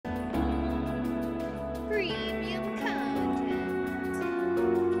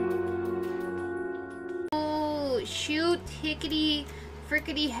tickety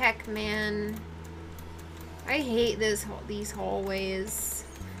frickety heck, man. I hate these hallways.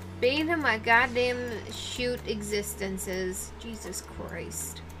 Bane in my goddamn shoot existences. Jesus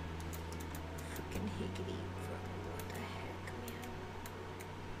Christ. Freaking hickety. What the heck,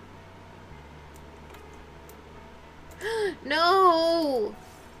 man? No!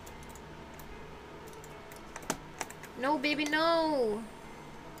 No, baby, no!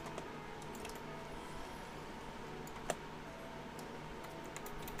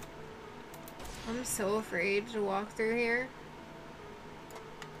 I'm so afraid to walk through here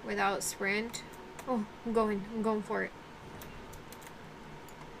without sprint. Oh, I'm going for it.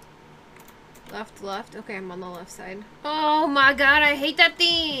 Left, left. Okay, I'm on the left side. Oh my god, I hate that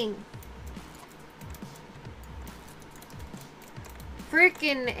thing!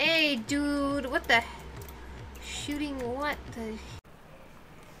 Frickin' A, dude. What the? Shooting what the?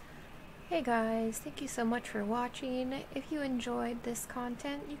 Hey guys, thank you so much for watching. If you enjoyed this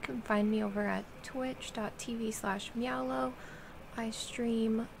content, you can find me over at twitch.tv/Meowlo. I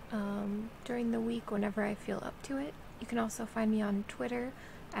stream during the week whenever I feel up to it. You can also find me on Twitter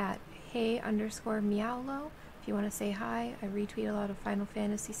at hey_Meowlo. If you want to say hi, I retweet a lot of Final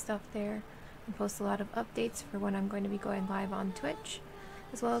Fantasy stuff there and post a lot of updates for when I'm going to be going live on Twitch,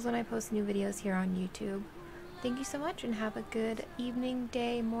 as well as when I post new videos here on YouTube. Thank you so much and have a good evening,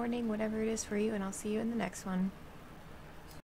 day, morning, whatever it is for you, and I'll see you in the next one.